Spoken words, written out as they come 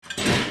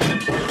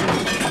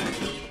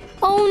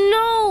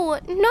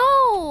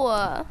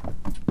No!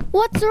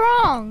 What's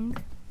wrong?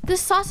 The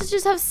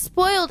sausages have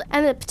spoiled,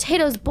 and the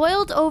potatoes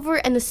boiled over,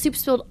 and the soup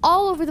spilled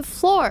all over the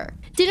floor.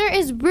 Dinner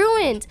is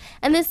ruined,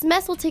 and this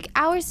mess will take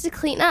hours to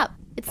clean up.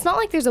 It's not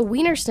like there's a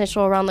wiener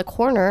schnitzel around the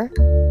corner.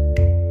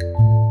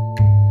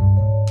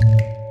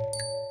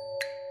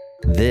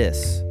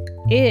 This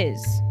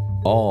is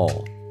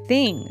all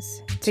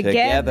things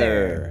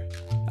together.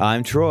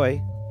 I'm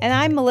Troy. And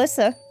I'm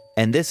Melissa.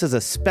 And this is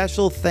a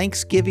special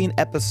Thanksgiving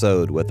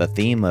episode with a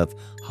theme of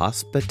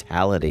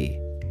hospitality.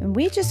 And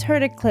we just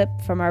heard a clip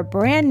from our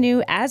brand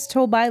new As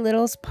Told by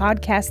Littles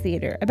podcast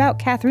theater about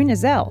Katharina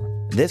Zell.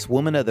 This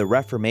woman of the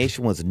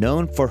Reformation was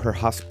known for her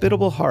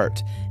hospitable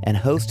heart and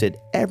hosted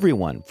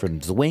everyone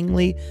from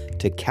Zwingli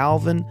to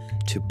Calvin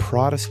to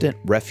Protestant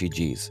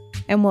refugees.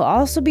 And we'll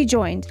also be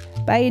joined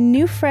by a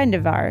new friend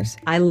of ours.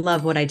 I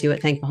love what I do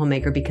at Thankful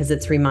Homemaker because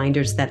it's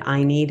reminders that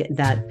I need,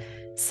 that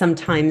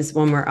sometimes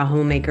when we're a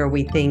homemaker,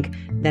 we think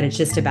that it's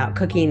just about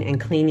cooking and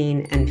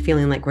cleaning and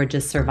feeling like we're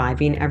just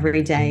surviving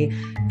every day.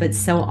 But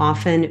so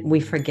often we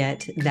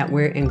forget that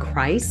we're in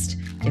Christ.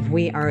 If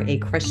we are a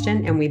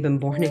Christian and we've been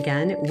born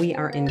again, we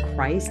are in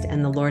Christ,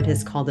 and the Lord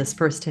has called us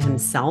first to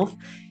himself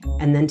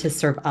and then to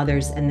serve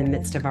others in the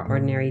midst of our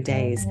ordinary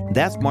days.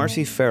 That's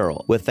Marci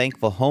Ferrell with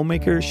Thankful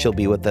Homemaker. She'll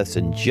be with us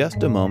in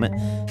just a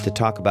moment to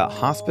talk about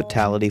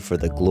hospitality for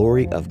the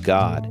glory of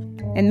God.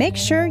 And make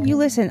sure you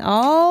listen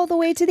all the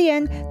way to the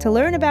end to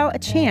learn about a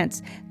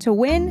chance to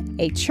win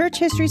a church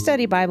history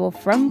study Bible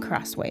from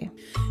Crossway.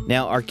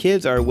 Now, our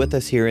kids are with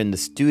us here in the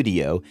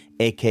studio,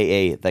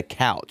 aka the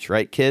couch,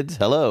 right, kids?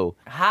 Hello.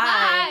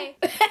 Hi.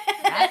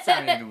 That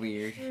sounded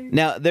weird.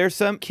 Now, there's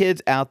some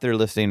kids out there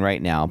listening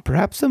right now,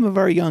 perhaps some of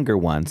our younger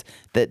ones,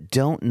 that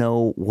don't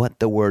know what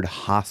the word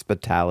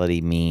hospitality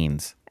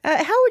means.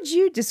 How would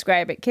you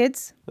describe it,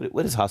 kids?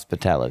 What is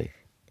hospitality?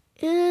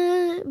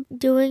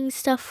 Doing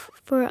stuff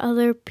for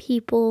other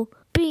people,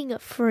 being a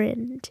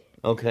friend.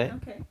 Okay.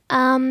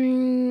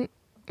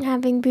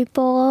 Having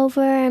people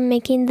over and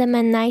making them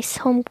a nice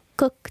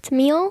home-cooked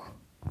meal.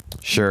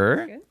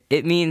 Sure.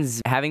 It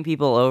means having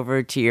people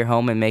over to your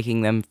home and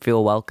making them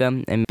feel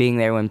welcome and being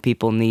there when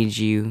people need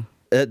you.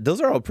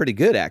 Those are all pretty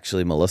good,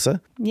 actually,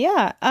 Melissa.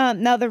 Yeah.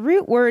 Now, the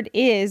root word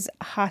is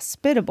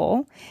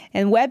hospitable,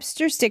 and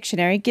Webster's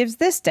dictionary gives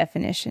this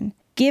definition: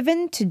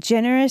 given to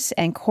generous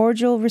and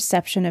cordial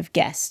reception of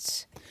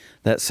guests.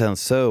 That sounds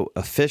so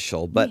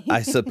official, but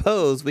I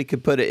suppose we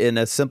could put it in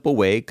a simple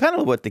way, kind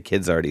of what the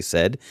kids already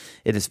said.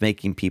 It is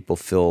making people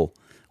feel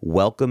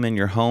welcome in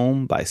your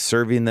home by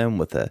serving them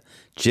with a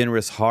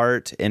generous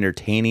heart,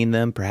 entertaining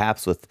them,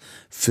 perhaps with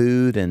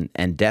food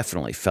and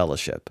definitely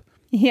fellowship.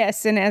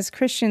 Yes, and as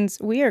Christians,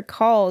 we are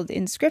called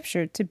in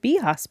Scripture to be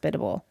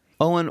hospitable.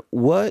 Owen,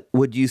 what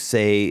would you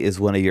say is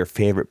one of your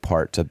favorite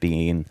parts of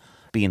being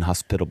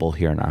hospitable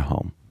here in our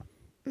home?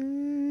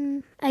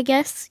 I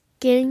guess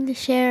getting to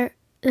share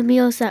the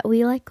meals that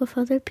we like with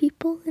other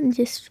people and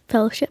just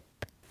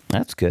fellowship.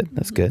 That's good.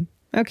 That's good.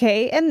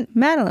 Okay, and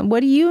Madeline,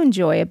 what do you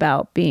enjoy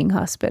about being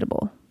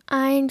hospitable?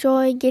 I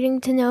enjoy getting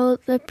to know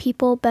the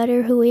people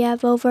better who we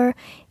have over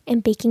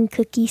and baking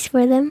cookies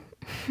for them.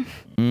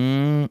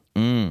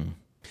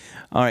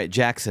 All right,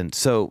 Jackson,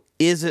 so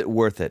is it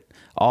worth it?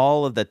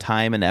 All of the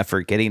time and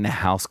effort getting the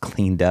house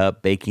cleaned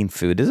up, baking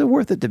food, is it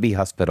worth it to be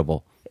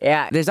hospitable?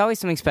 Yeah, there's always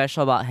something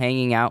special about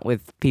hanging out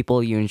with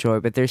people you enjoy,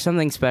 but there's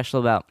something special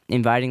about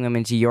inviting them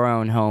into your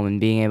own home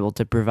and being able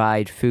to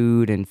provide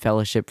food and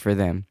fellowship for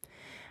them.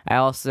 I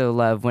also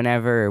love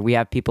whenever we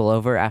have people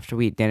over after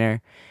we eat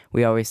dinner,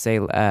 we always say,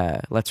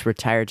 let's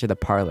retire to the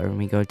parlor. When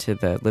we go to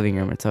the living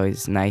room, it's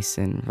always nice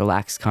and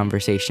relaxed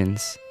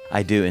conversations.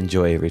 I do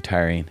enjoy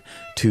retiring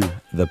to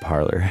the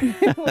parlor.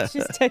 It's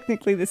just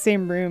technically the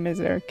same room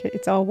as our kids.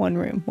 It's all one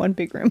room, one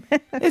big room.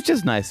 It's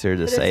just nicer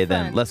to say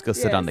than fun. let's go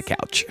sit on the Yes.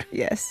 couch.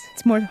 Yes.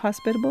 It's more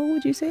hospitable,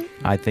 would you say?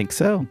 I think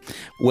so.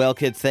 Well,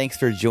 kids, thanks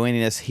for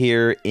joining us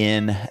here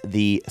in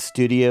the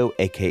studio,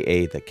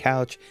 aka the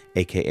couch,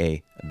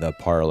 aka the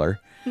parlor.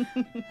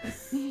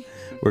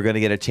 We're going to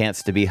get a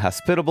chance to be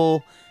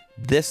hospitable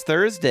this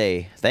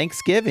Thursday,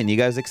 Thanksgiving. You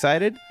guys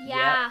excited?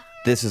 Yeah.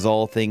 This is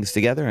All Things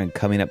Together, and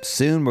coming up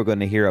soon, we're going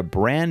to hear a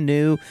brand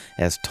new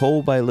As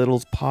Told by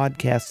Littles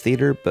podcast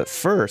theater. But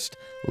first,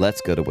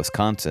 let's go to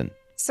Wisconsin.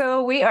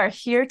 So we are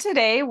here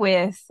today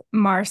with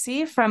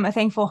Marci from A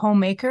Thankful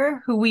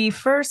Homemaker, who we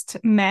first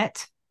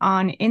met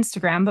on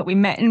Instagram, but we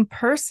met in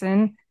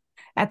person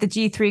at the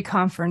G3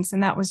 conference,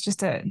 and that was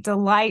just a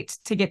delight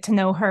to get to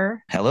know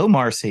her. Hello,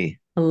 Marci.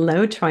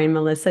 Hello, Troy and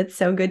Melissa. It's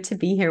so good to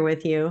be here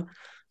with you.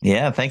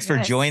 Yeah, thanks for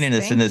Yes, joining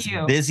us in thank this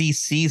you. busy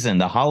season.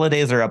 The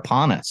holidays are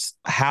upon us.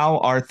 How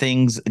are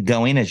things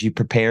going as you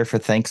prepare for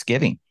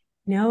Thanksgiving?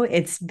 No,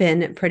 it's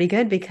been pretty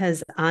good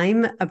because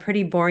I'm a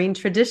pretty boring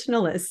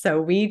traditionalist. So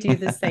we do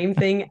the same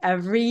thing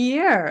every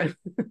year,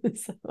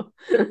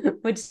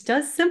 which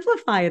does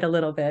simplify it a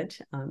little bit.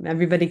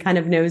 Everybody kind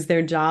of knows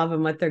their job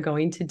and what they're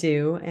going to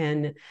do.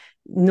 And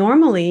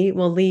normally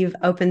we'll leave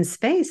open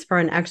space for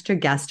an extra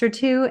guest or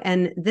two.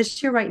 And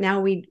this year right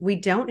now, we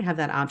don't have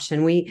that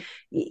option.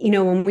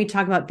 When we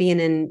talk about being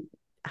in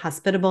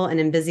hospitable and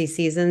in busy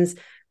seasons.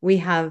 We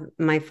have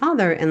my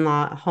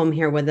father-in-law home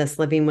here with us,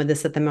 living with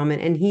us at the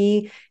moment, and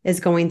he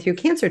is going through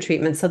cancer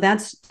treatment. So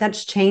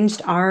that's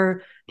changed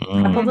our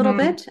prep a little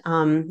bit.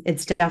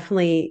 It's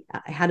definitely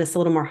had us a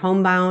little more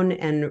homebound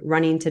and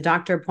running to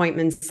doctor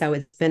appointments. So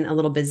it's been a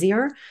little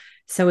busier.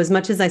 So as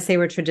much as I say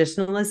we're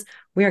traditionalists,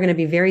 we are going to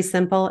be very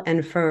simple.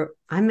 And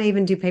I may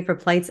even do paper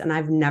plates, and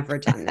I've never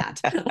done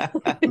that.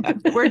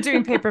 We're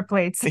doing paper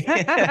plates.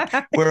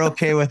 Yeah, we're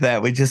okay with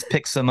that. We just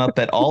picked some up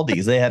at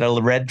Aldi's. They had a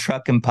red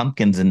truck and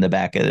pumpkins in the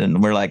back of it,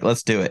 and we're like,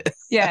 let's do it.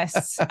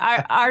 Yes.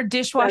 Our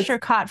dishwasher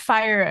caught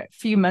fire a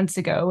few months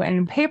ago,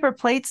 and paper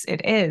plates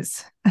it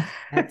is.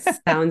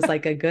 That sounds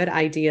like a good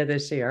idea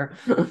this year.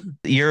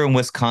 You're in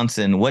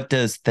Wisconsin. What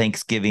does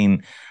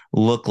Thanksgiving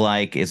look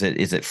like? Is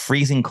it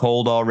freezing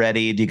cold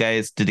already? Do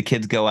the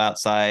kids go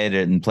outside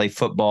and play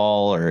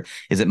football, or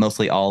is it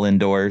mostly all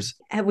indoors?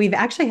 We've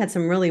actually had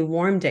some really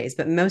warm days,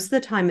 but most of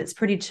the time it's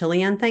pretty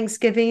chilly on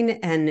Thanksgiving.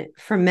 And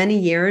for many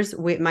years,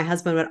 my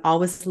husband would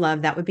always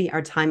love, that would be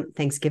our time.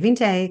 Thanksgiving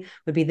Day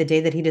would be the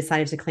day that he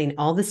decided to clean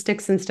all the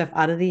sticks and stuff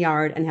out of the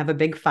yard and have a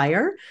big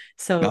fire.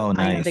 So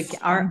nice.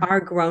 Our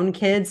grown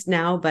kids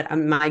now, but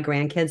my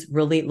grandkids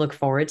really look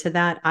forward to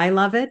that. I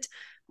love it.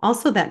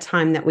 Also, that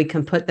time that we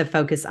can put the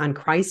focus on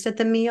Christ at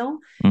the meal.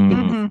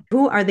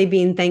 Who are they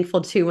being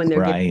thankful to when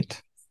they're giving?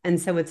 And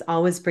so it's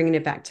always bringing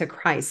it back to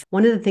Christ.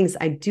 One of the things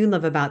I do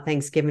love about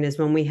Thanksgiving is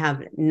when we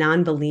have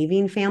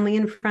non-believing family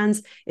and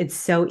friends, it's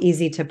so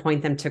easy to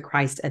point them to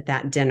Christ at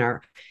that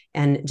dinner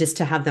and just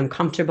to have them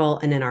comfortable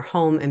and in our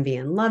home and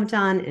being loved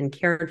on and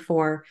cared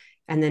for.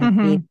 And then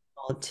being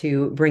able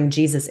to bring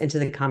Jesus into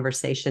the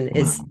conversation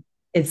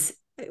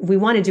we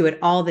want to do it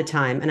all the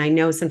time. And I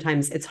know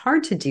sometimes it's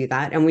hard to do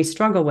that and we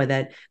struggle with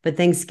it, but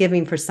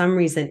Thanksgiving, for some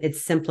reason, it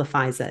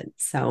simplifies it.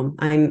 So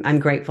I'm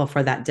grateful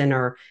for that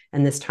dinner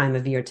and this time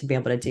of year to be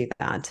able to do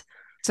that.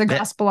 It's a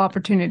gospel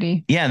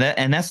opportunity. Yeah.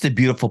 And that's the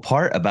beautiful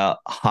part about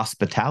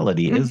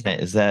hospitality, isn't it?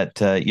 Is that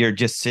you're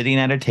just sitting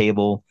at a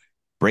table,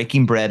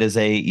 breaking bread, as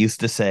they used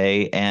to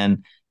say,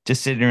 and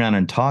just sitting around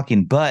and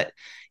talking. But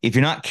if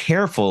you're not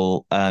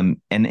careful and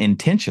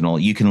intentional,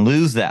 you can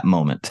lose that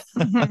moment.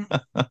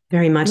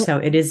 Very much so.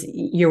 It is,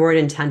 your word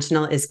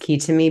intentional is key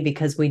to me,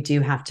 because we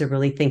do have to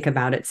really think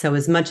about it. So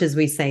as much as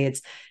we say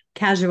it's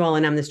casual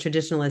and I'm this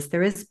traditionalist,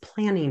 there is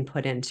planning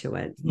put into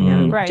it.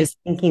 Just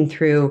thinking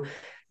through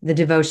the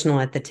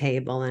devotional at the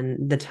table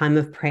and the time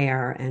of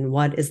prayer and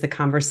what is the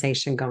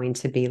conversation going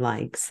to be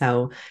like.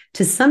 So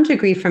to some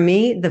degree, for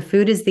me, the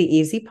food is the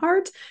easy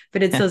part,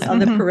 but it's those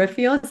other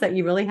peripherals that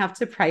you really have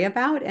to pray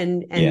about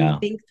and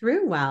think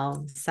through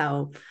well.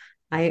 So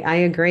I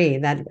agree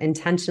that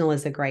intentional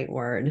is a great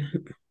word.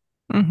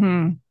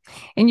 And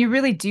you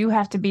really do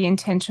have to be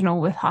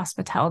intentional with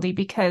hospitality,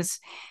 because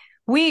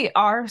we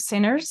are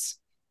sinners.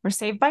 We're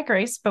saved by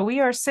grace, but we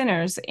are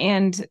sinners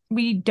and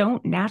we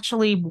don't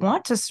naturally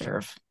want to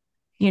serve,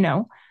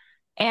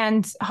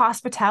 and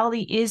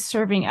hospitality is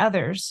serving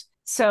others.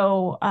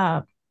 So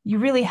you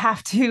really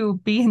have to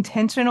be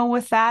intentional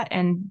with that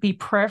and be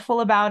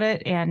prayerful about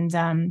it.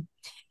 And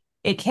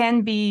it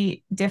can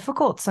be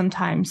difficult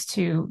sometimes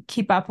to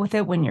keep up with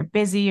it when you're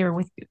busy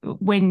or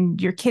when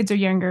your kids are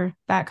younger,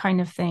 that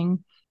kind of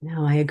thing.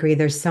 No, I agree.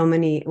 There's so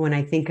many, when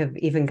I think of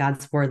even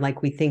God's word,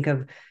 like we think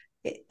of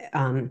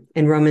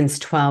in Romans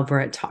 12, where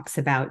it talks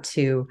about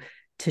to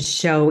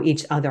show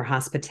each other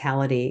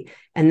hospitality.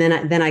 And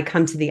then I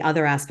come to the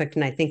other aspect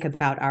and I think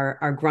about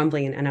our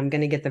grumbling, and I'm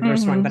going to get the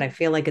verse wrong, but I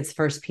feel like it's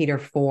 1 Peter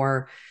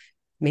 4,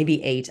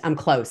 maybe 8. I'm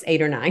close,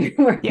 8 or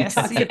 9. Yes,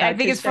 I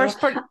think it's 1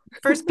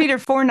 Peter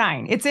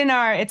 4:9. It's in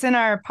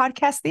our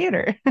podcast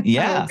theater.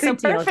 Yeah. So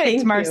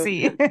perfect,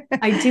 Marci.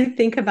 I do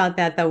think about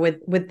that though,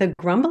 with the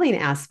grumbling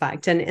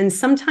aspect. And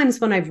sometimes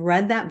when I've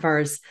read that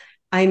verse,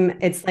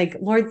 it's like,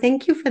 Lord,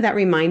 thank you for that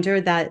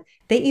reminder that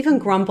they even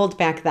grumbled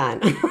back then.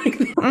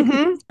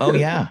 Oh,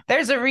 yeah.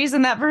 There's a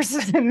reason that verse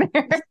is in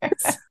there.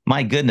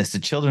 My goodness, the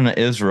children of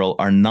Israel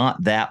are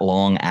not that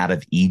long out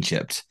of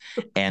Egypt,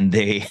 and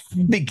they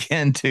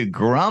begin to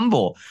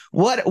grumble.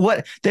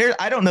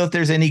 I don't know if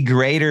there's any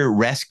greater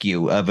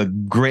rescue of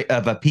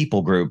a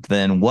people group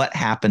than what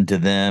happened to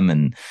them,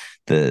 and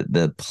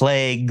the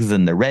plagues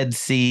and the Red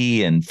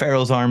Sea and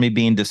Pharaoh's army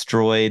being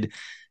destroyed.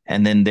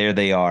 And then there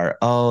they are.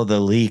 Oh, the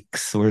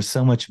leeks were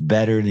so much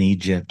better in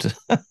Egypt.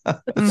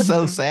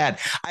 So sad.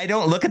 I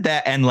don't look at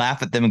that and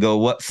laugh at them and go,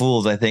 what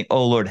fools. I think,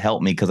 oh, Lord,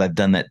 help me, because I've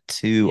done that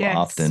too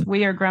often.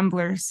 We are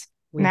grumblers,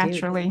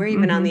 naturally. We're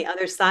even on the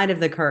other side of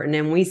the curtain,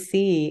 and we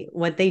see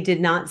what they did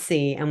not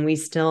see, and we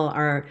still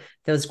are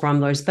those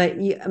grumblers. But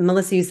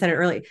Melissa, you said it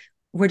earlier.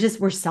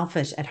 We're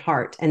selfish at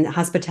heart, and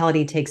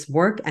hospitality takes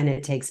work and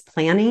it takes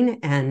planning,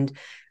 and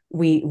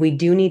we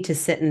do need to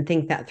sit and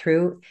think that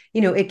through.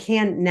 It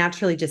can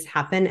naturally just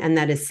happen, and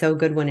that is so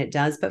good when it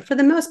does. But for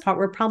the most part,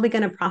 we're probably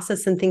going to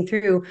process and think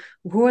through,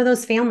 who are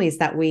those families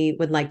that we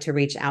would like to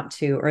reach out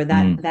to, or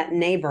that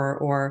neighbor,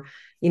 or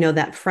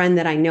that friend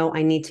that I know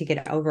I need to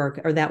get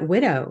over, or that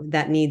widow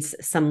that needs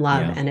some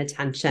love and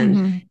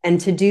attention.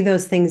 And to do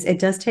those things, it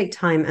does take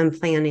time and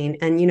planning.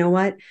 And you know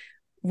what?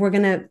 We're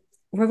going to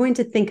we're going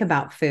to think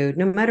about food.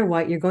 No matter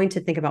what, you're going to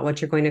think about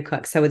what you're going to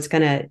cook. So it's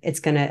gonna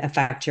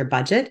affect your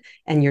budget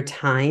and your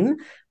time.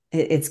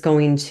 It's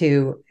going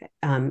to,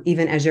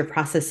 even as you're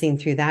processing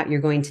through that,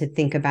 you're going to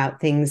think about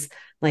things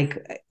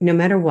like, no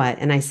matter what,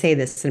 and I say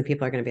this and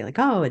people are going to be like,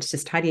 oh, it's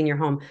just tidying your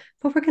home,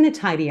 but we're going to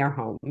tidy our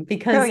home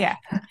because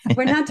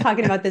we're not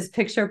talking about this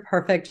picture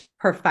perfect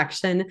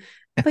perfection,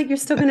 but you're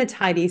still going to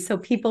tidy so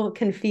people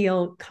can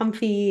feel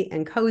comfy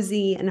and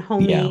cozy and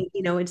homey.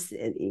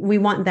 We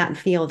want that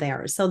feel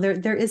there. So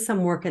there is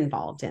some work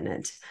involved in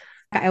it.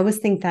 I always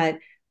think that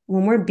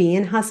when we're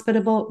being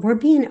hospitable, we're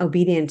being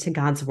obedient to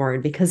God's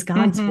word because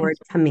God's word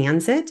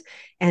commands it.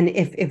 And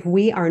if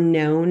we are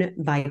known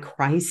by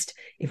Christ,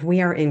 if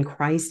we are in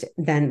Christ,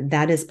 then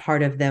that is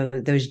part of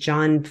those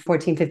John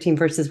 14, 15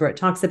 verses where it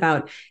talks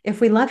about if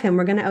we love him,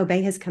 we're going to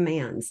obey his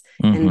commands.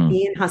 And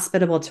being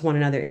hospitable to one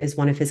another is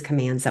one of his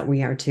commands that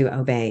we are to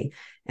obey.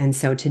 And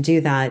so to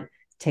do that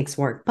takes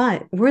work,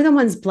 but we're the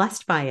ones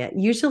blessed by it.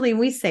 Usually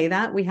we say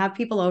that we have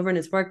people over and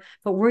it's work,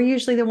 but we're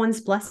usually the ones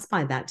blessed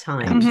by that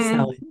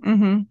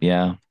time.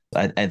 Yeah.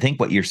 I think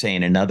what you're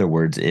saying, in other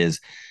words, is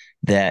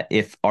that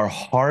if our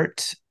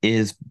heart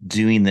is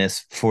doing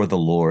this for the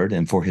Lord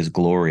and for his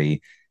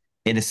glory,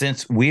 in a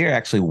sense, we are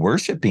actually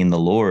worshiping the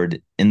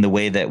Lord in the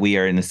way that we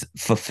are in this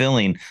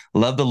fulfilling,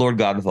 love the Lord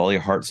God with all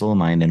your heart, soul, and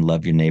mind, and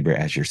love your neighbor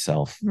as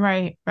yourself.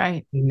 Right.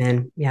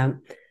 Amen. Yeah.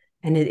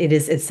 And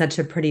it's such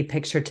a pretty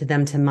picture to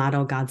them to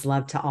model God's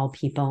love to all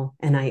people.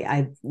 And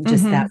I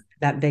just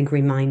that big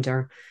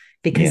reminder,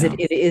 because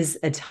it is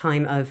a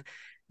time of,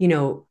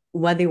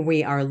 whether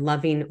we are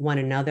loving one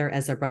another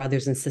as our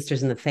brothers and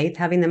sisters in the faith,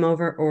 having them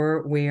over,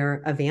 or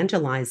we're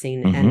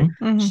evangelizing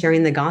and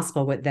sharing the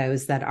gospel with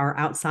those that are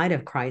outside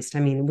of Christ.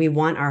 I mean, we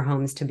want our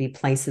homes to be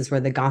places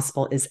where the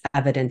gospel is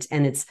evident,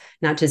 and it's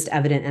not just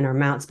evident in our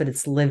mouths, but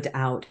it's lived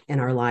out in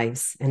our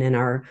lives and in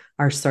our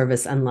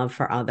service and love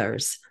for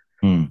others.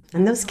 And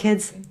those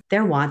kids,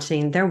 they're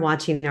watching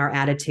our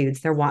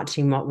attitudes, they're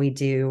watching what we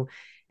do.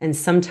 And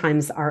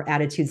sometimes our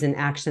attitudes and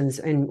actions,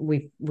 and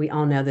we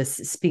all know this,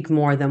 speak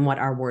more than what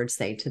our words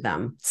say to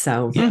them.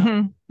 So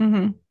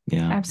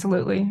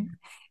absolutely.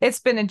 It's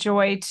been a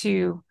joy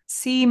to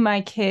see my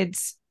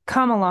kids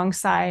come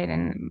alongside.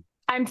 And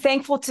I'm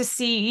thankful to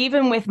see,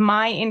 even with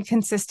my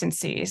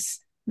inconsistencies,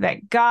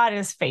 that God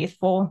is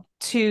faithful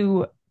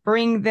to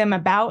bring them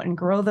about and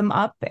grow them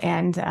up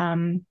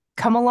and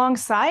come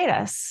alongside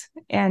us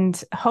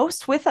and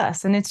host with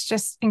us. And it's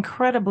just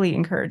incredibly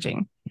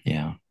encouraging.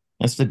 Yeah.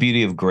 That's the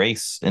beauty of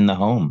grace in the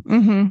home.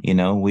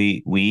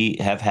 We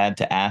have had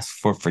to ask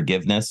for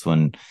forgiveness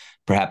when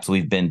perhaps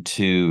we've been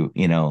too,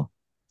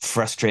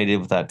 frustrated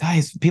with that.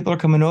 Guys, people are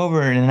coming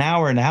over in an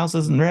hour and the house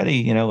isn't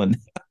ready, and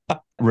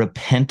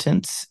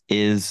repentance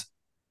is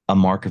a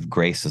mark of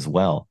grace as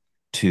well,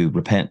 to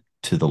repent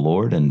to the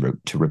Lord and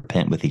to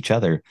repent with each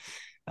other.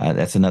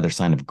 That's another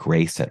sign of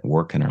grace at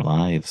work in our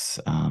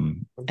lives.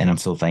 And I'm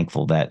so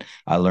thankful that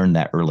I learned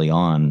that early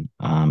on,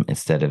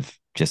 instead of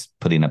just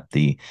putting up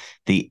the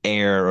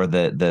air or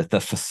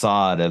the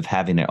facade of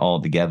having it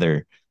all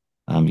together.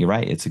 You're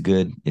right. It's a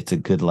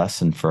good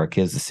lesson for our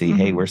kids to see,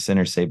 hey, we're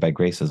sinners saved by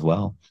grace as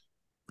well.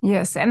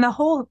 Yes. And the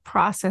whole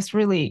process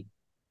really,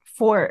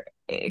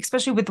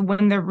 especially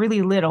when they're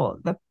really little,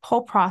 the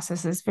whole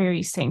process is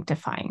very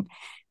sanctifying,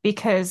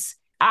 because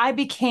I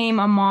became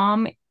a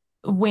mom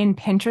when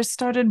Pinterest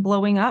started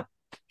blowing up.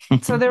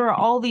 So there were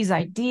all these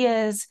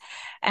ideas,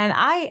 and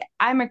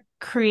I'm a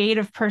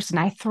creative person.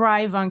 I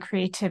thrive on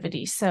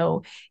creativity.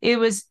 So it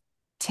was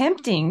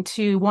tempting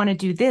to want to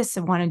do this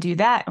and want to do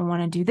that and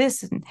want to do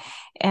this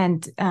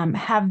and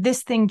have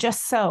this thing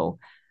just so.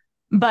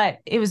 But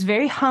it was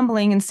very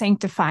humbling and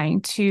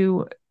sanctifying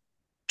to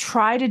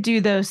try to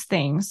do those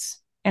things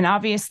and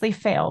obviously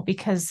fail,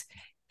 because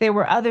there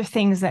were other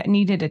things that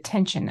needed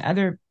attention,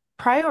 other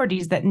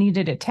priorities that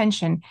needed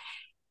attention.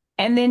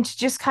 And then to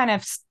just kind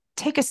of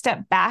take a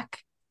step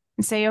back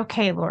and say,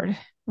 okay, Lord,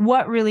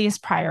 what really is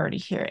priority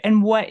here?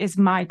 And what is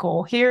my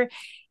goal here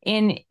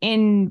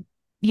in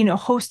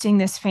hosting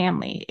this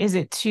family? Is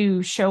it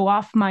to show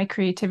off my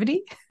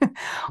creativity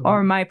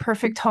or my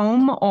perfect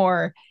home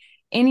or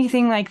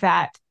anything like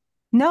that?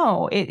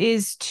 No, it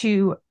is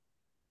to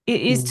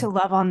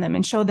love on them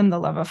and show them the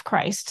love of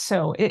Christ.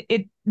 So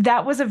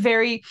that was a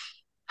very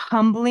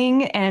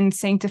humbling and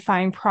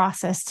sanctifying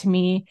process to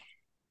me.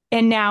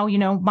 And now,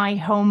 my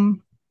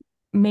home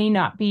may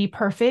not be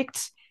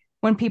perfect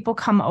when people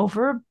come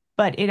over,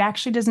 but it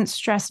actually doesn't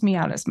stress me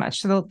out as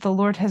much. So the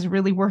Lord has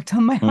really worked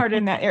on my heart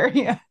in that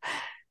area.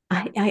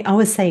 I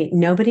always say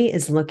nobody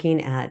is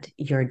looking at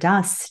your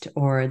dust,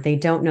 or they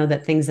don't know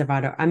that things are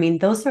out of,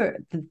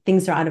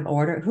 things are out of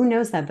order. Who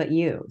knows that but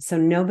you? So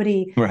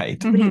nobody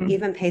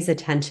even pays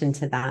attention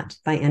to that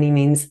by any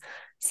means.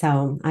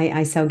 So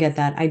I so get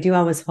that. I do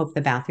always hope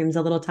the bathroom's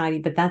a little tidy,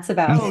 but that's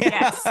about. Oh,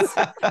 yes.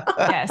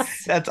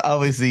 Yes. That's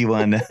always the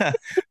one.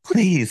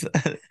 Please,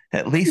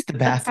 at least the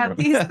bathroom. At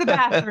least the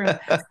bathroom.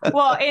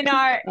 Well, in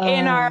our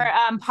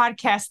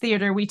podcast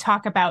theater, we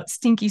talk about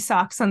stinky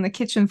socks on the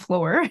kitchen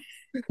floor.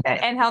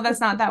 and how that's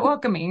not that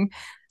welcoming.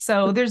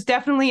 So there's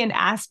definitely an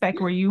aspect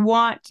where you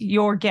want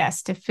your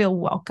guests to feel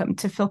welcome,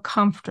 to feel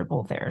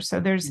comfortable there. So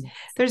there's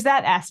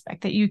that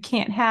aspect that you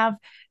can't have,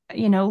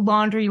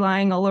 laundry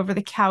lying all over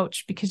the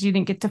couch because you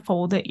didn't get to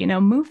fold it.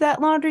 Move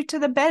that laundry to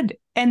the bed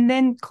and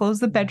then close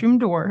the bedroom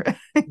door.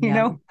 you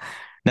know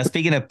Now,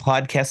 speaking of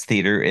podcast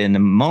theater, in a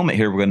moment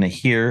here, we're going to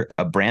hear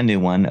a brand new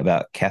one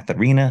about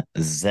Katharina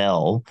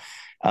Zell.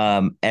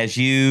 As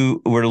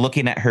you were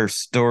looking at her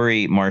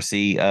story,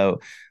 Marci,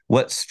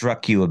 what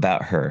struck you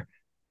about her?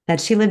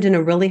 That she lived in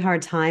a really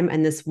hard time,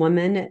 and this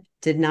woman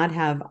did not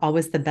have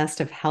always the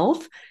best of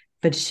health,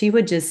 but she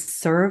would just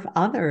serve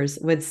others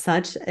with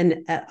such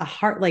a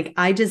heart. Like,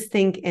 I just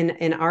think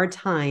in our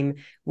time,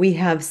 we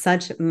have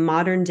such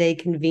modern day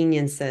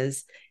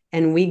conveniences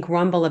and we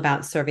grumble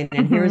about serving.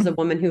 And here's a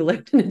woman who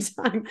lived in a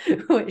time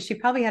who she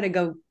probably had to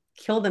go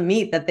kill the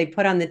meat that they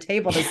put on the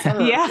table to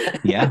serve.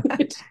 Yeah.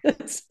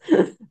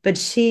 But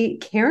she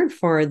cared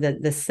for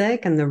the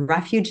sick and the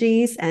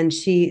refugees, and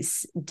she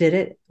did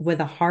it with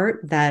a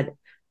heart that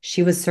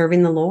she was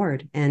serving the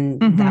Lord.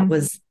 And that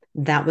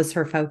was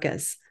her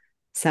focus.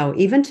 So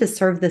even to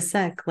serve the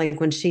sick, like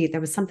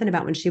there was something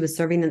about when she was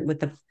serving with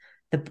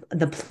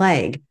the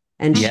plague,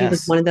 and she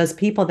was one of those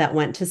people that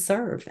went to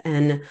serve.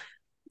 And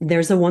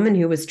there's a woman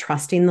who was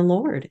trusting the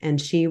Lord, and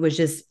she was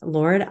just,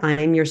 Lord,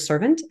 I'm your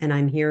servant and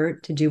I'm here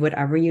to do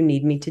whatever you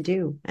need me to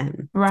do.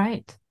 And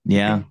right.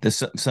 Yeah.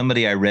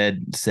 Somebody I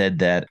read said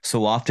that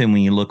so often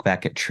when you look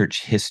back at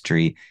church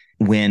history,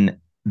 when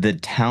the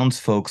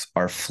townsfolk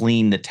are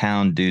fleeing the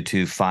town due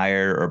to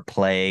fire or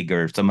plague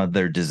or some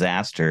other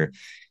disaster,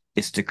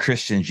 it's the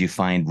Christians you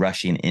find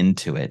rushing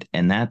into it.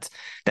 And that's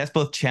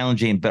both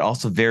challenging, but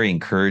also very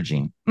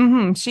encouraging.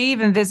 Mm-hmm. She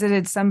even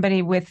visited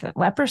somebody with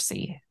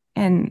leprosy.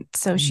 And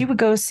so she would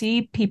go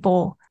see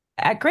people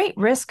at great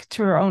risk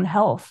to her own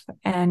health.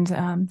 And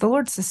the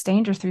Lord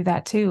sustained her through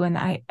that too. And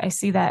I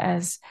see that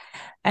as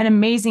an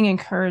amazing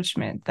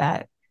encouragement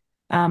that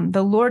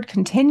the Lord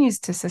continues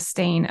to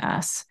sustain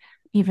us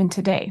even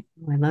today.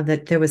 I love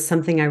that. There was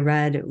something I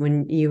read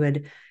when you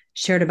had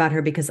shared about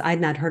her, because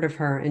I'd not heard of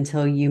her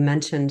until you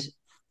mentioned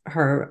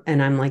her.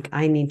 And I'm like,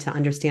 I need to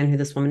understand who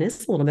this woman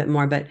is a little bit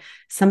more. But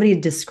somebody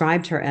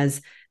described her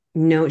as,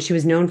 she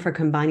was known for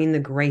combining the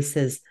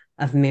graces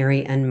of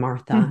Mary and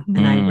Martha.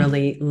 And I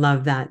really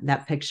love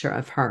that picture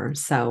of her.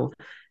 So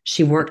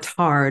she worked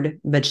hard,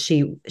 but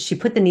she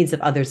put the needs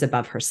of others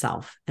above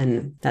herself.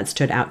 And that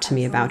stood out to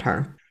me about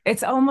her.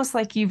 It's almost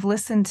like you've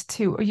listened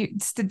to,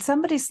 did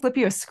somebody slip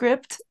you a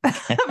script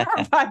of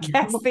our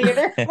podcast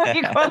theater?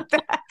 We quote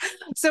that.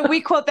 So we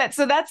quote that.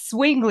 So that's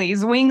Zwingli.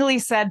 Zwingli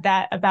said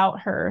that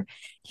about her.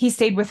 He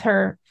stayed with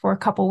her for a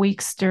couple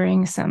weeks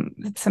during some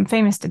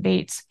famous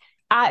debates.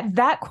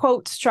 That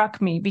quote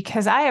struck me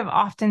because I have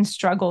often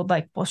struggled,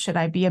 like, well, should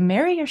I be a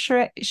Mary or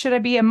should I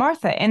be a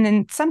Martha? And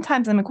then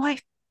sometimes I'm like, well,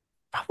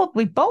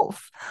 probably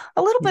both,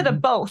 a little bit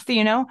of both,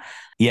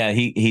 Yeah,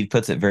 he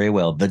puts it very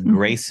well. The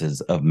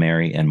graces of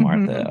Mary and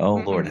Martha. Oh,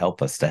 Lord,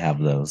 help us to have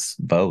those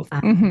both. I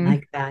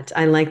like that.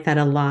 I like that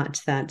a lot.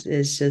 That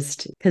is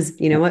just because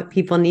you know what?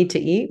 People need to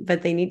eat,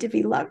 but they need to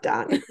be loved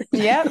on.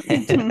 Yep.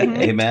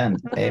 Amen.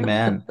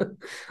 Amen.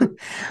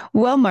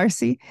 Well,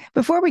 Marci,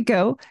 before we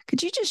go,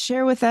 could you just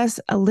share with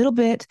us a little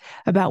bit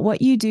about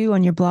what you do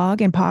on your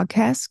blog and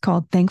podcast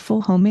called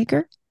Thankful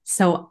Homemaker?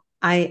 So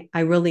I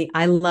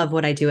love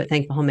what I do at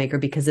Thankful Homemaker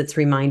because it's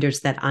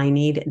reminders that I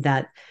need.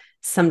 That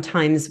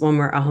sometimes when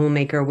we're a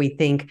homemaker, we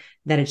think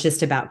that it's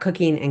just about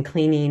cooking and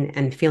cleaning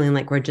and feeling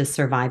like we're just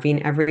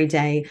surviving every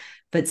day.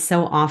 But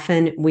so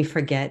often we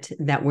forget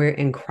that we're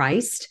in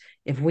Christ.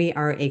 If we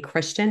are a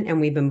Christian and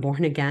we've been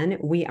born again,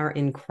 we are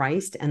in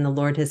Christ, and the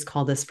Lord has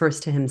called us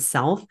first to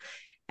himself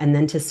and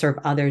then to serve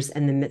others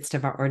in the midst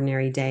of our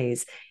ordinary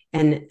days.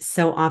 And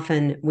so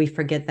often we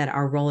forget that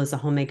our role as a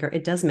homemaker,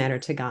 it does matter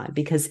to God,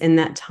 because in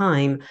that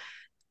time,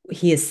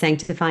 he is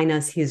sanctifying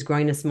us. He is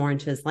growing us more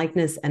into his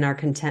likeness, and our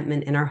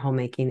contentment in our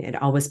homemaking, it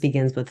always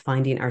begins with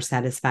finding our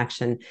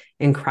satisfaction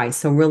in Christ.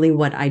 So really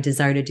what I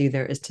desire to do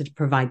there is to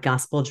provide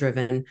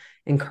gospel-driven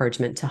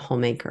encouragement to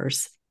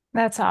homemakers.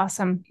 That's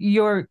awesome.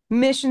 Your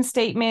mission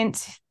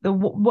statement,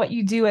 what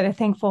you do at A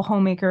Thankful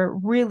Homemaker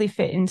really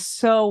fit in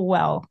so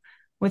well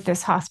with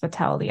this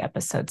hospitality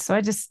episode. So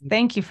I just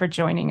thank you for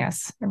joining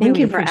us. Thank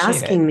you for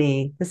asking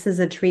me. This is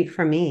a treat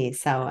for me.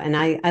 So, and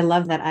I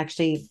love that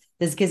actually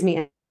this gives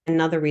me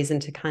another reason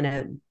to kind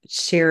of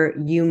share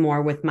you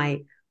more with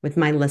my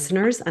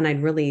listeners. And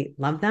I'd really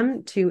love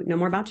them to know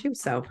more about you.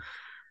 So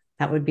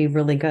that would be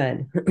really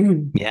good.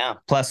 Yeah.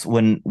 Plus,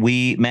 when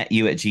we met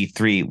you at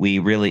G3, we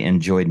really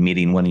enjoyed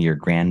meeting one of your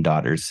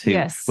granddaughters who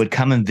would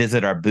come and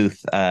visit our booth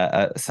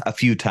a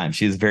few times.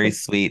 She was very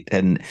sweet,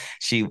 and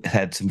she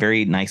had some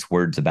very nice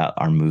words about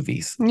our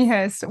movies.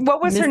 Yes.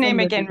 What was her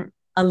name again?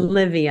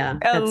 Olivia.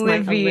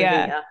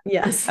 Olivia.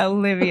 Yes.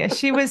 Olivia.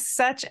 She was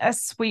such a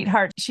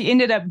sweetheart. She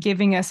ended up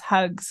giving us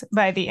hugs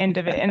by the end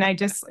of it. And I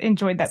just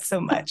enjoyed that so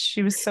much.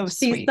 She was so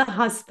sweet. She's the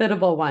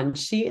hospitable one.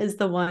 She is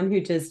the one who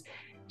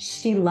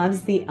She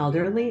loves the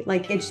elderly.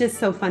 Like, it's just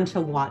so fun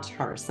to watch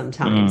her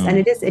sometimes. And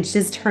it's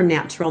just her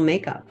natural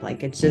makeup.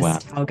 Like, it's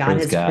just how God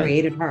has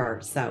created her.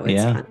 So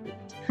it's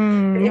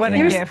kind of what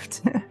a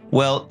gift.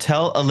 Well,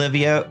 tell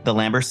Olivia the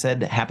Lambert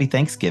said happy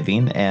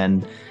Thanksgiving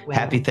and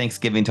happy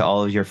Thanksgiving to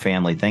all of your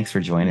family. Thanks for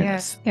joining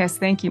us. Yes,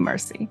 thank you,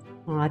 Marci.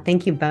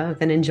 Thank you both,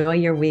 and enjoy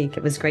your week.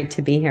 It was great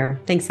to be here.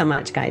 Thanks so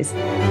much, guys.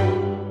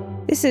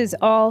 This is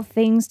All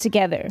Things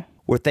Together.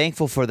 We're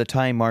thankful for the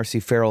time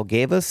Marci Ferrell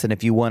gave us, and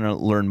if you want to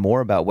learn more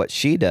about what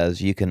she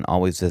does, you can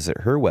always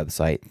visit her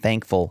website,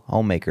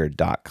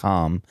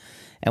 thankfulhomemaker.com.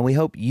 And we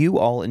hope you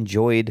all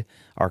enjoyed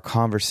our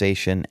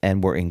conversation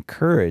and were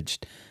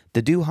encouraged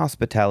to do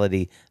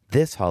hospitality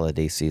this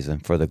holiday season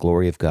for the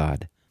glory of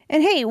God.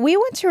 And hey, we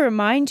want to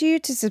remind you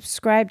to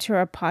subscribe to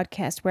our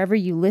podcast wherever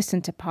you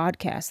listen to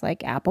podcasts,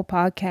 like Apple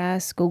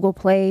Podcasts, Google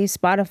Play,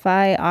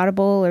 Spotify,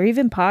 Audible, or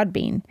even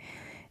Podbean.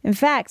 In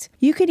fact,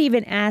 you could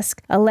even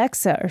ask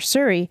Alexa or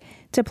Siri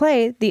to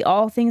play the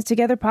All Things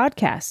Together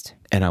podcast.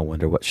 And I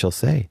wonder what she'll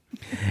say.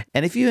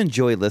 And if you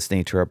enjoy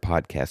listening to our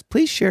podcast,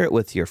 please share it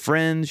with your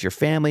friends, your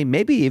family,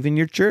 maybe even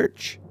your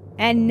church.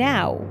 And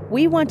now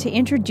we want to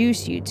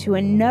introduce you to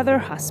another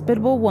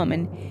hospitable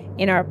woman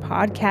in our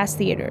podcast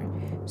theater.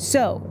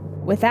 So,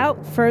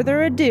 without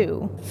further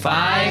ado,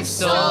 Five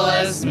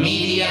Solas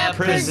Media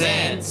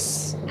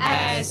presents,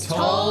 as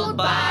told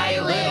by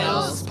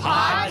Little's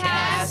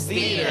Podcast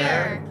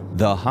Theater,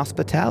 The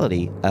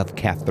Hospitality of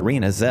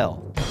Katharina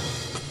Zell.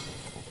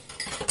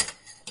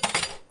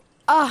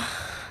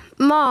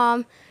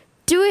 Mom,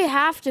 do we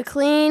have to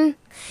clean?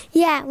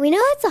 Yeah, we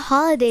know it's the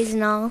holidays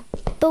and all,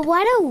 but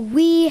why do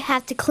we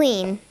have to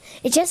clean?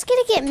 It's just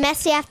gonna get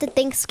messy after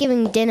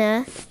Thanksgiving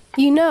dinner.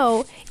 You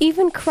know,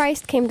 even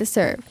Christ came to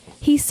serve.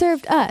 He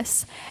served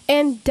us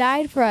and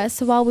died for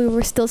us while we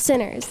were still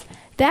sinners.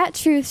 That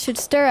truth should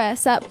stir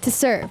us up to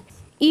serve,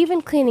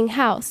 even cleaning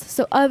house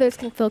so others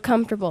can feel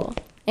comfortable.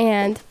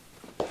 And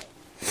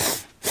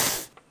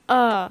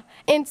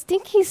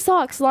stinky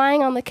socks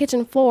lying on the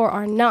kitchen floor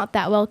are not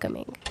that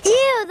welcoming.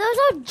 Ew, those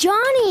are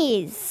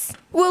Johnny's.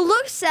 Well,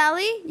 look,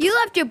 Sally, you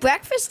left your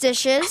breakfast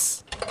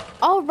dishes.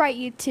 All right,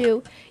 you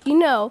two. You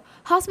know,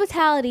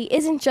 hospitality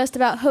isn't just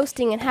about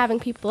hosting and having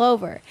people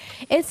over.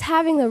 It's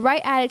having the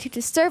right attitude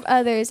to serve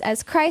others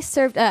as Christ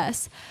served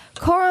us.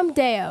 Coram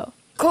Deo.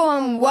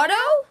 Coram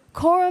what-o?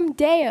 Coram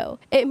Deo.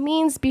 It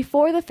means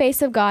before the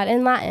face of God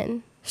in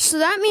Latin. So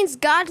that means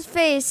God's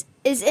face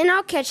is in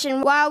our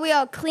kitchen while we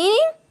are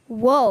cleaning?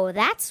 Whoa,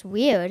 that's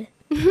weird.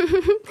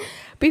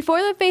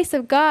 Before the face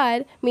of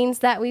God means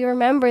that we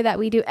remember that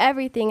we do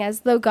everything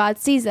as though God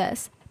sees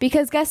us.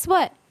 Because guess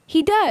what?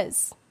 He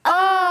does.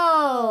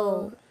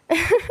 Oh!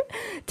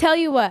 Tell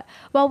you what,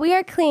 while we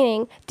are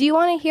cleaning, do you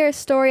want to hear a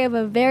story of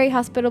a very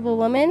hospitable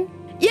woman?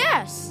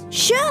 Yes!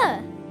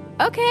 Sure!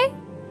 Okay.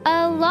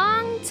 A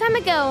long time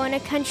ago in a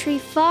country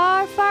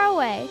far, far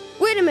away.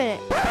 Wait a minute.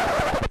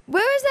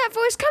 Where is that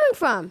voice coming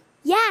from?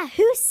 Yeah,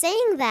 who's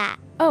saying that?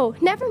 Oh,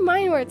 never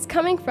mind where it's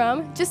coming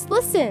from. Just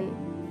listen.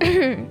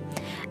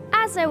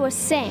 As I was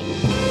saying,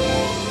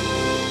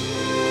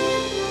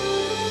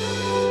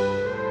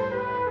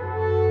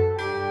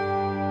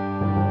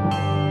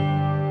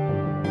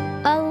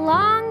 a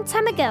long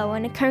time ago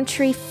in a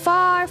country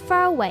far,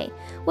 far away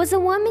was a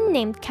woman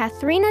named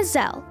Katharina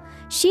Zell.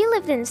 She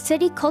lived in a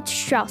city called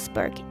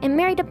Strasbourg and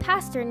married a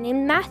pastor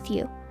named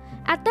Matthew.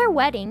 At their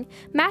wedding,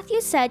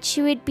 Matthew said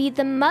she would be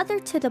the mother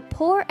to the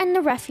poor and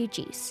the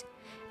refugees.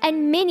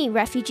 And many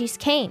refugees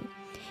came.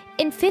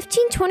 In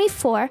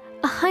 1524,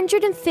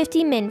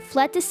 150 men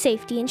fled to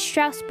safety in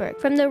Strasbourg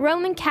from the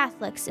Roman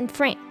Catholics in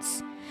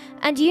France.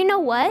 And do you know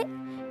what?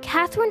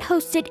 Catherine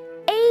hosted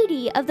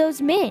 80 of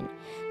those men.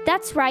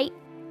 That's right,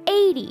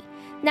 80.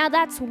 Now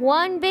that's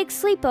one big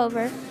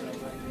sleepover.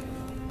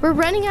 We're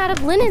running out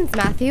of linens,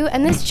 Matthew,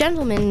 and this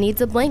gentleman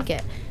needs a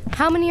blanket.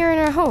 How many are in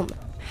our home?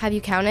 Have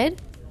you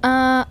counted?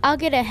 I'll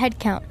get a head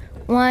count.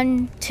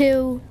 1,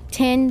 2,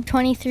 10,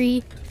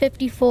 23,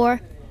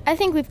 54. I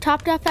think we've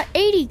topped off at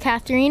 80,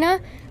 Katharina.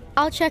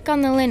 I'll check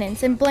on the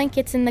linens and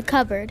blankets in the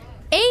cupboard.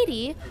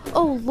 80?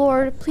 Oh,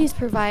 Lord, please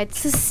provide.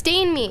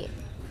 Sustain me.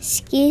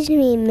 Excuse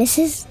me,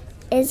 Mrs.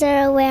 Is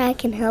there a way I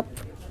can help?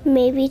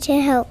 Maybe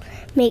to help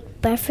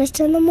make breakfast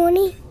in the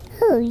morning?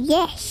 Oh,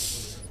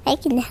 yes. I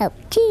can help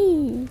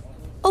too.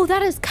 Oh,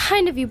 that is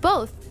kind of you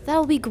both.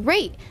 That'll be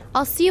great.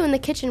 I'll see you in the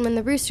kitchen when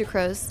the rooster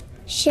crows.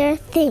 Sure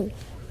thing.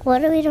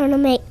 What are we going to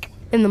make?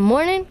 In the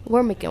morning,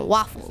 we're making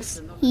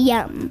waffles.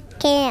 Yum.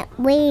 Can't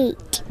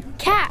wait.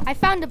 Kat, I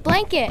found a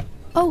blanket.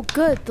 Oh,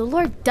 good. The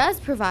Lord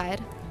does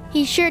provide.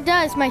 He sure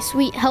does, my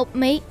sweet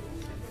helpmate.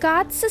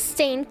 God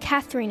sustained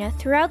Katharina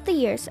throughout the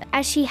years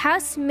as she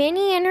housed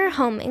many in her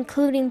home,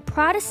 including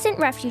Protestant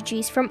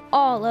refugees from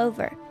all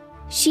over.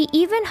 She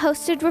even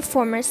hosted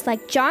reformers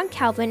like John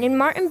Calvin and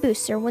Martin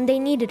Bucer when they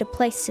needed a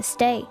place to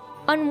stay.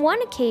 On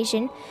one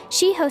occasion,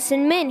 she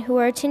hosted men who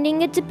were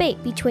attending a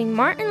debate between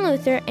Martin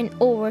Luther and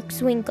Ulrich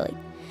Zwingli.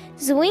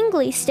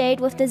 Zwingli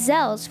stayed with the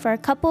Zells for a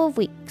couple of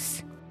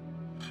weeks.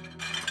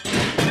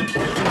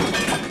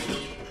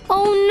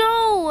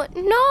 Oh,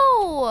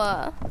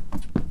 no!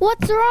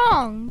 What's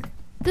wrong?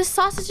 The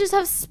sausages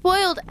have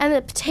spoiled and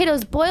the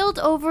potatoes boiled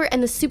over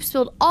and the soup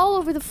spilled all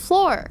over the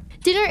floor.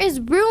 Dinner is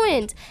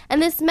ruined and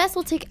this mess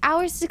will take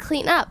hours to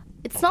clean up.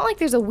 It's not like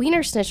there's a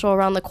wiener schnitzel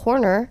around the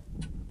corner.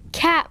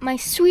 Kat, my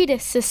sweet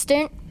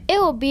assistant, it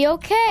will be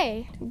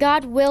okay.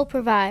 God will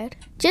provide,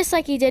 just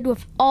like he did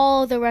with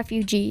all the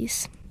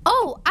refugees.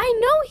 Oh, I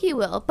know he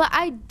will, but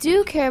I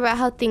do care about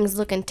how things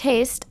look and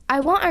taste.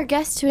 I want our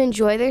guests to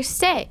enjoy their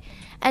stay.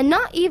 And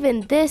not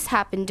even this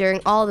happened during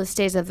all the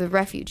stays of the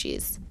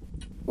refugees.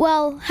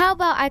 Well, how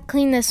about I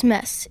clean this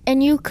mess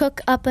and you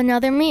cook up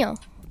another meal?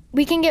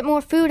 We can get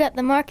more food at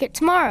the market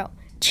tomorrow.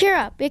 Cheer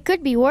up, it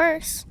could be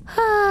worse.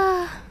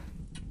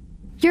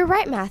 You're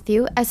right,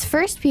 Matthew. As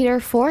 1 Peter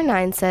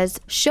 4:9 says,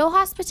 show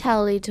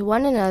hospitality to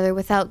one another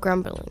without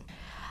grumbling.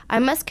 I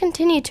must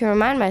continue to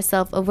remind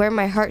myself of where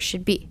my heart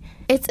should be.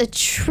 It's a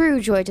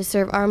true joy to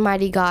serve our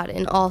mighty God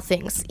in all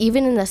things,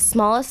 even in the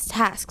smallest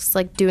tasks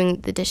like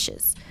doing the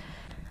dishes.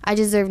 I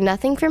deserve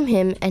nothing from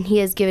him, and he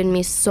has given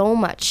me so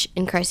much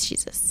in Christ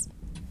Jesus.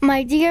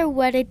 My dear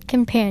wedded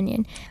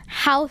companion,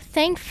 how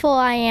thankful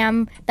I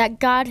am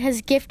that God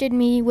has gifted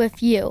me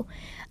with you.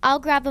 I'll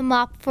grab a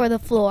mop for the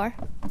floor.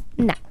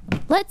 Now,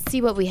 let's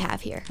see what we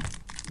have here.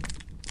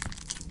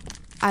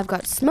 I've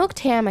got smoked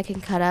ham I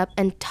can cut up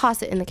and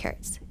toss it in the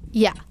carrots.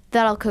 Yeah,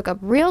 that'll cook up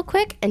real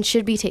quick and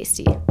should be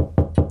tasty.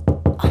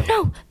 Oh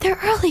no, they're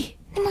early.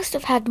 They must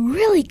have had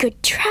really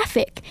good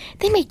traffic.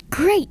 They made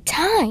great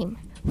time.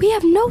 We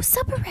have no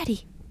supper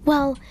ready.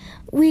 Well,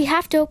 we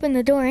have to open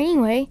the door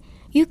anyway.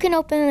 You can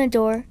open the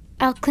door.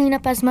 I'll clean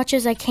up as much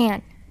as I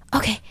can.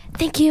 Okay,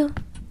 thank you.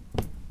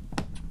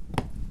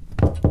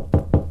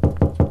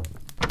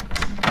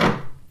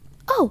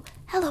 Oh,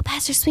 hello,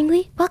 Pastor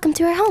Swingley. Welcome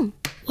to our home.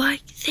 Why,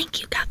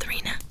 thank you,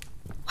 Katharina.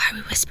 Why are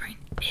we whispering?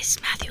 Is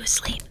Matthew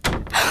asleep?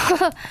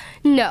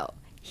 No,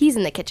 he's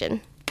in the kitchen.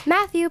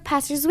 Matthew,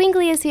 Pastor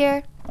Zwingli is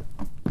here.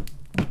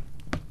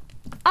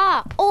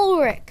 Ah,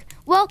 Ulrich,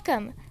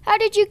 welcome. How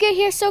did you get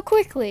here so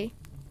quickly?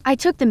 I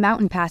took the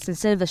mountain pass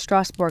instead of the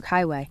Strasbourg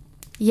highway.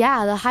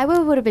 Yeah, the highway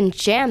would have been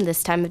jammed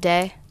this time of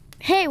day.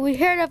 Hey, we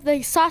heard of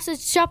the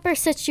sausage shopper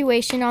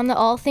situation on the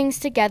All Things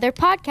Together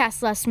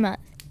podcast last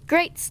month.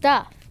 Great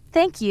stuff.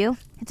 Thank you.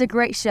 It's a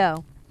great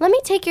show. Let me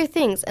take your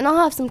things, and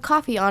I'll have some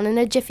coffee on in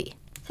a jiffy.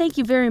 Thank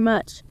you very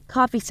much.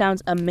 Coffee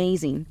sounds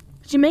amazing.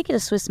 Could you make it a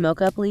Swiss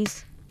mocha,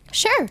 please?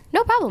 Sure,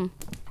 no problem.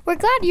 We're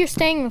glad you're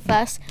staying with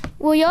us.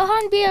 Will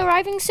Johann be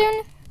arriving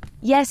soon?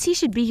 Yes, he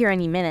should be here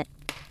any minute.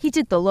 He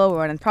took the low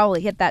road and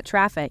probably hit that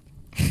traffic.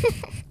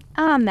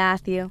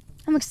 Matthew,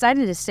 I'm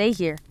excited to stay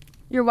here.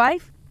 Your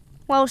wife?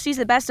 Well, she's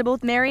the best of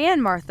both Mary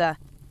and Martha.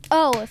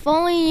 Oh, if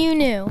only you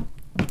knew.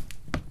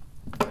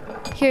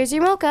 Here's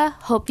your mocha.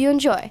 Hope you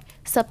enjoy.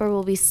 Supper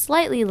will be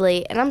slightly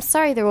late, and I'm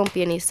sorry there won't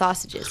be any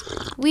sausages.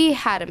 We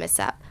had a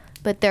mishap,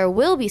 but there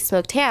will be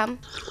smoked ham.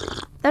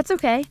 That's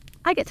okay.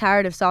 I get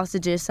tired of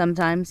sausages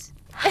sometimes.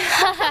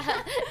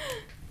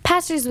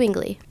 Pastor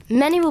Zwingli,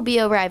 many will be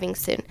arriving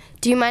soon.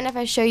 Do you mind if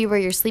I show you where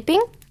you're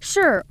sleeping?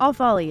 Sure, I'll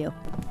follow you.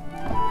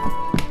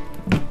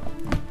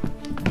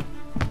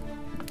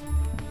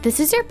 This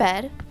is your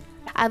bed.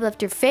 I've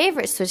left your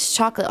favorite Swiss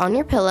chocolate on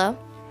your pillow.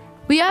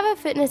 We have a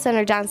fitness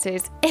center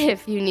downstairs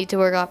if you need to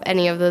work off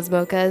any of those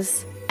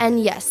mochas. And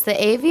yes, the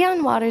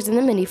Avion waters in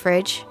the mini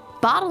fridge,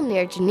 bottled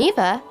near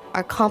Geneva,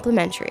 are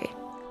complimentary.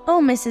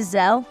 Oh, Mrs.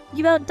 Zell,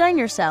 you've outdone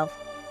yourself.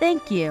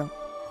 Thank you.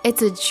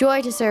 It's a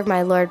joy to serve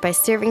my Lord by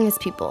serving his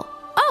people.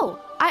 Oh,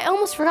 I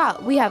almost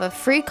forgot. We have a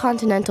free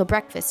continental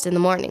breakfast in the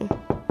morning.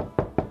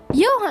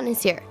 Johann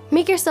is here.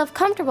 Make yourself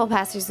comfortable,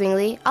 Pastor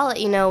Zwingli. I'll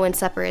let you know when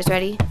supper is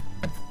ready.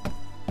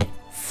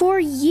 For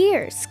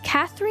years,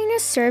 Katharina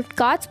served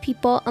God's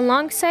people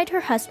alongside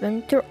her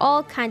husband through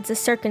all kinds of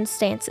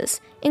circumstances,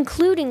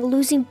 including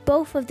losing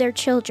both of their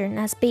children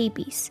as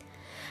babies.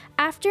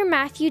 After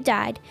Matthew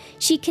died,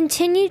 she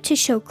continued to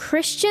show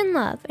Christian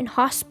love and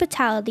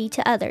hospitality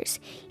to others,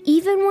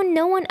 even when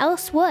no one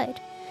else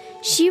would.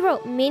 She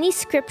wrote many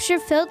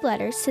scripture-filled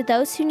letters to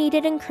those who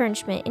needed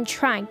encouragement in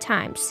trying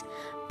times,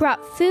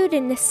 brought food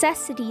and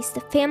necessities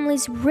to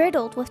families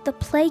riddled with the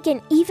plague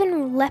and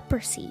even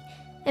leprosy,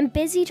 and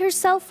busied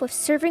herself with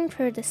serving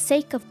for the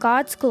sake of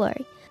God's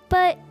glory.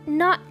 But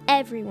not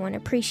everyone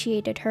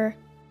appreciated her.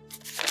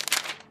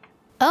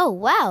 Oh,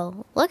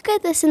 wow. Look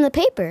at this in the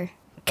paper.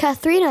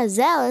 Katharina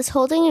Zell is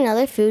holding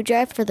another food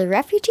drive for the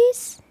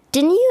refugees?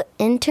 Didn't you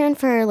intern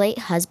for her late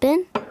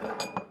husband?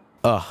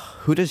 Ugh,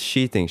 who does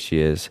she think she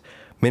is?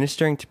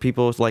 Ministering to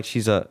people like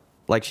she's a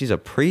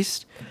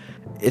priest?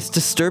 It's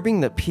disturbing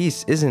the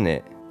peace, isn't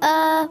it?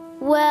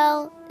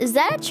 Well, is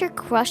that a trick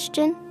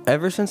question?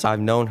 Ever since I've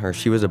known her,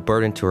 she was a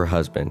burden to her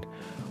husband.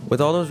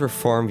 With all those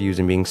reform views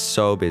and being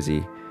so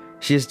busy,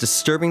 she is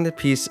disturbing the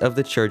peace of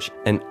the church,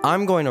 and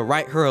I'm going to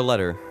write her a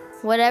letter.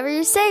 Whatever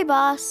you say,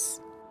 boss.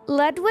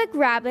 Ludwig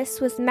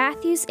Rabbis was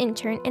Matthew's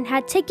intern and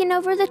had taken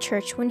over the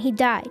church when he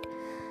died.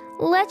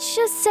 Let's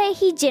just say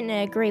he didn't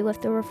agree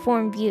with the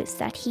reform views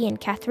that he and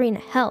Katharina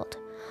held.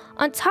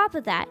 On top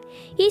of that,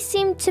 he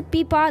seemed to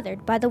be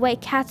bothered by the way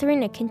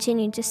Katharina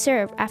continued to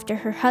serve after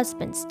her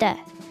husband's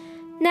death.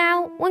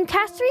 Now, when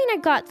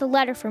Katharina got the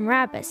letter from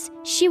Rabbis,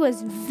 she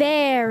was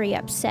very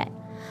upset.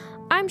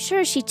 I'm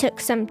sure she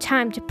took some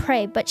time to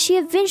pray, but she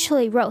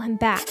eventually wrote him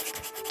back.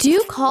 Do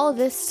you call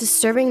this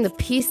disturbing the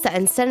peace that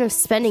instead of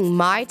spending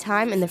my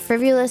time in the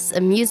frivolous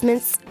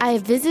amusements, I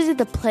have visited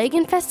the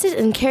plague-infested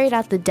and carried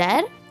out the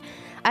dead?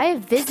 I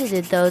have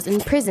visited those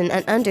in prison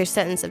and under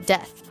sentence of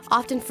death.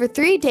 Often for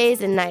 3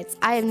 days and nights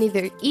I have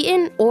neither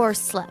eaten or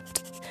slept.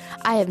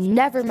 I have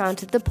never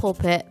mounted the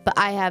pulpit, but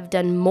I have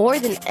done more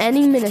than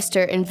any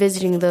minister in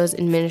visiting those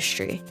in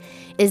ministry.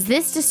 Is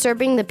this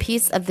disturbing the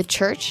peace of the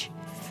church?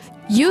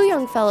 You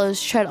young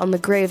fellows tread on the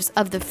graves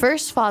of the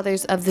first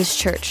fathers of this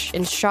church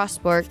in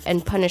Strasbourg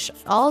and punish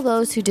all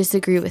those who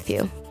disagree with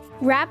you.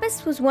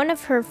 Rabbis was one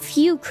of her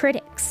few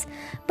critics,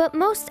 but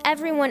most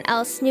everyone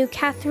else knew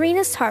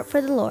Katharina's heart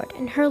for the Lord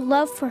and her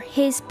love for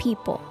his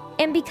people.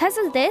 And because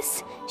of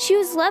this, she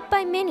was loved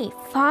by many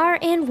far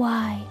and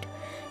wide.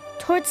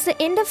 Towards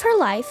the end of her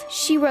life,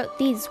 she wrote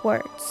these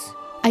words.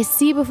 I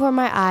see before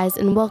my eyes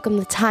and welcome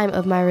the time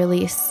of my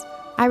release.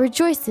 I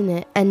rejoice in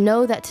it and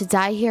know that to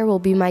die here will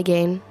be my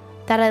gain.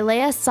 That I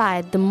lay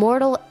aside the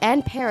mortal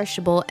and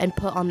perishable and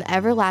put on the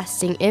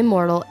everlasting,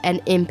 immortal,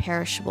 and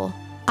imperishable.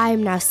 I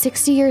am now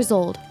 60 years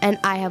old, and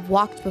I have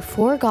walked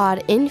before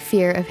God in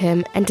fear of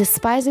him and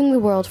despising the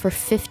world for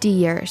 50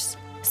 years,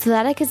 so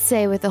that I could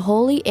say with the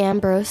holy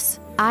Ambrose,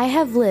 I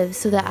have lived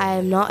so that I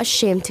am not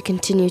ashamed to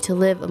continue to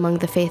live among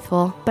the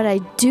faithful, but I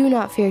do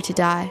not fear to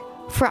die,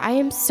 for I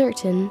am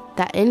certain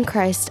that in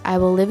Christ I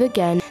will live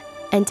again,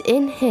 and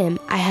in him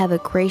I have a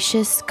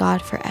gracious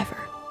God forever.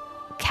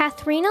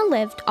 Katharina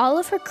lived all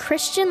of her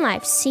Christian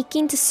life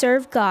seeking to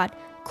serve God,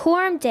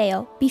 coram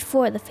Deo,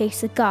 before the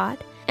face of God,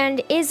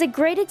 and is a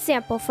great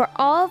example for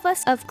all of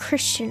us of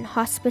Christian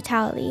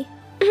hospitality.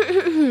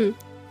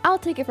 I'll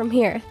take it from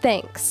here,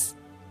 thanks.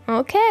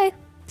 Okay.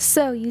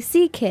 So you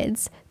see,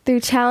 kids, through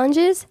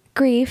challenges,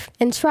 grief,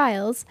 and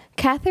trials,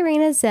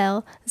 Katharina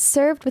Zell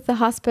served with a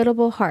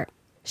hospitable heart.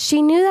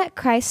 She knew that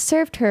Christ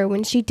served her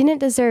when she didn't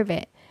deserve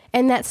it,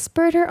 and that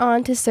spurred her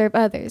on to serve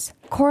others,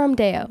 coram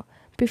Deo,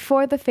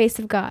 before the face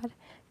of God.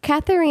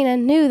 Katharina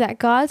knew that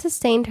God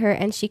sustained her,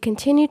 and she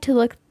continued to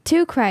look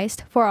to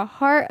Christ for a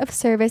heart of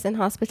service and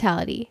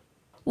hospitality.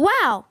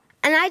 Wow,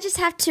 and I just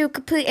have to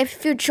complete a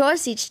few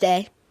chores each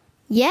day.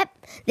 Yep,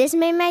 this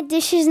made my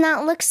dishes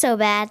not look so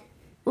bad.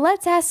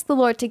 Let's ask the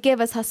Lord to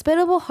give us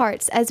hospitable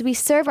hearts as we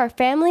serve our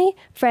family,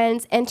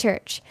 friends, and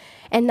church,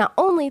 and not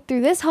only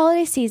through this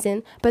holiday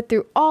season, but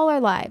through all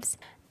our lives.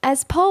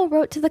 As Paul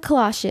wrote to the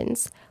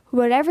Colossians,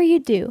 whatever you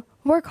do,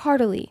 work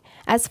heartily,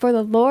 as for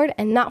the Lord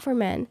and not for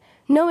men,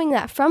 knowing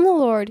that from the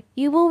Lord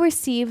you will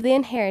receive the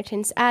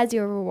inheritance as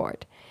your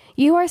reward.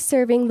 You are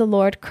serving the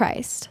Lord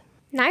Christ.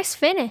 Nice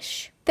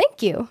finish.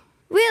 Thank you.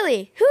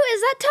 Really? Who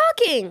is that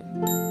talking?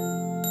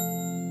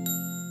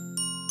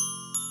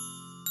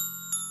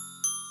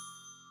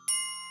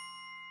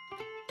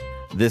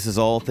 This is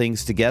All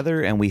Things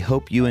Together, and we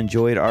hope you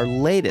enjoyed our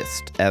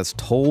latest As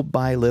Told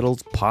by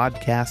Littles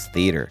podcast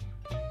theater.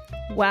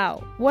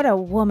 Wow, what a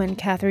woman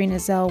Katharina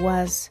Zell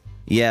was.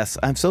 Yes,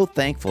 I'm so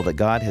thankful that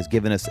God has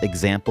given us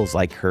examples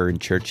like her in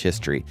church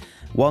history.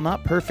 While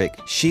not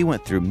perfect, she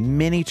went through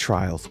many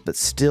trials, but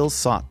still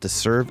sought to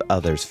serve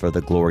others for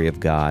the glory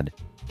of God.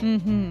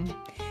 And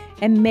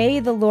may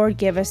the Lord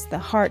give us the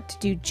heart to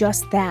do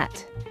just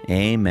that.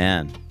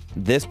 Amen.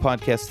 This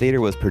podcast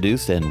theater was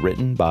produced and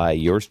written by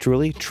yours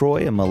truly,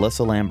 Troy and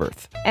Melissa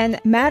Lamberth. And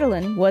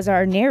Madeline was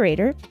our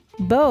narrator.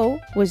 Bo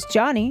was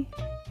Johnny.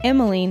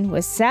 Emmeline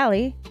was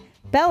Sally.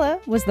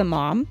 Bella was the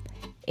mom.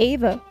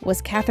 Ava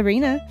was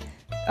Katharina.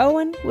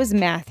 Owen was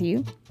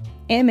Matthew.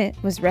 Emmett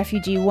was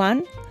Refugee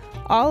 1.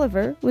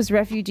 Oliver was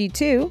Refugee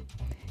 2.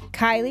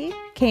 Kylie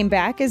came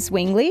back as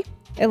Zwingli.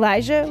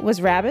 Elijah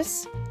was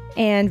Rabbis.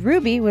 And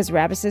Ruby was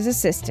Rabbis'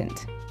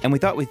 assistant. And we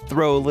thought we'd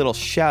throw a little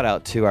shout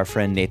out to our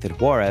friend Nathan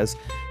Juarez,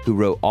 who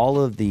wrote all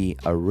of the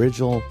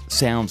original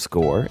sound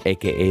score,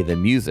 aka the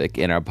music,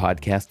 in our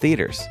podcast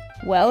theaters.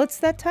 Well, it's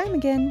that time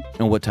again.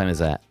 And what time is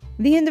that?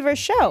 The end of our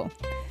show.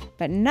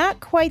 But not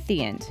quite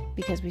the end,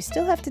 because we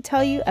still have to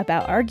tell you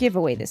about our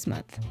giveaway this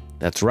month.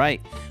 That's right.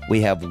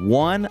 We have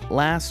one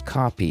last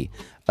copy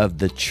of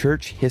the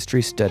Church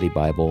History Study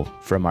Bible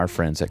from our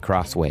friends at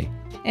Crossway.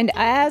 And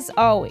as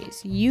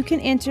always, you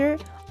can enter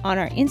on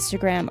our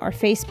Instagram or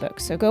Facebook,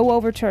 so go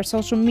over to our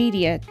social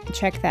media and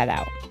check that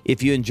out.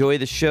 If you enjoy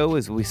the show,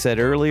 as we said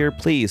earlier,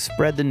 please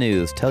spread the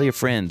news, tell your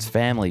friends,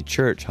 family,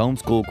 church,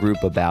 homeschool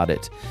group about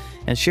it,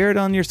 and share it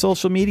on your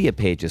social media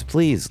pages.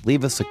 Please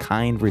leave us a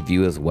kind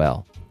review as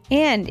well.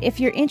 And if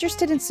you're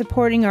interested in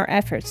supporting our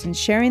efforts and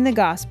sharing the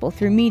gospel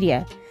through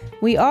media,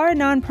 we are a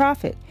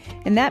nonprofit,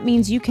 and that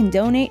means you can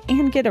donate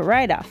and get a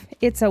write-off.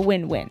 It's a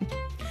win-win.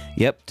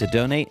 Yep, to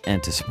donate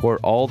and to support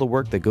all the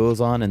work that goes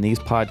on in these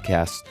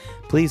podcasts,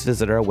 please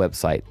visit our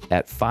website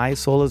at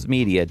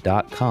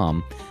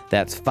fivesolasmedia.com.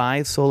 That's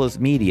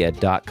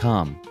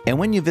fivesolasmedia.com. And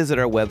when you visit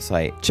our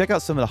website, check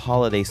out some of the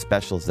holiday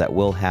specials that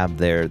we'll have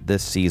there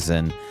this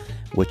season,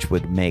 which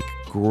would make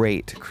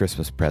great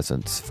Christmas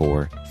presents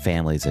for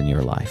families in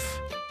your life.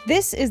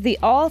 This is the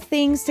All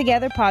Things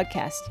Together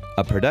podcast,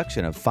 a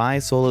production of Phi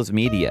Solas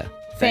Media.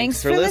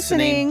 Thanks for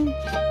listening.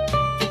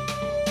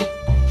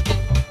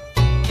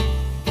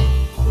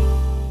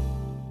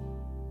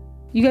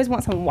 You guys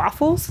want some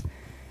waffles?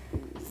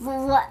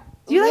 What?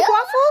 Do you like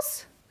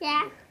waffles?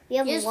 Yeah. We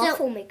have a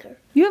waffle maker.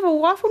 You have a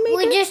waffle maker?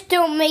 We just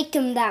don't make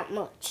them that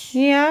much.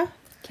 Yeah.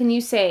 Can you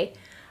say,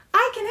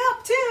 I can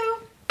help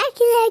too? I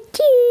can help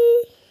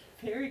too.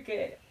 Very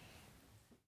good.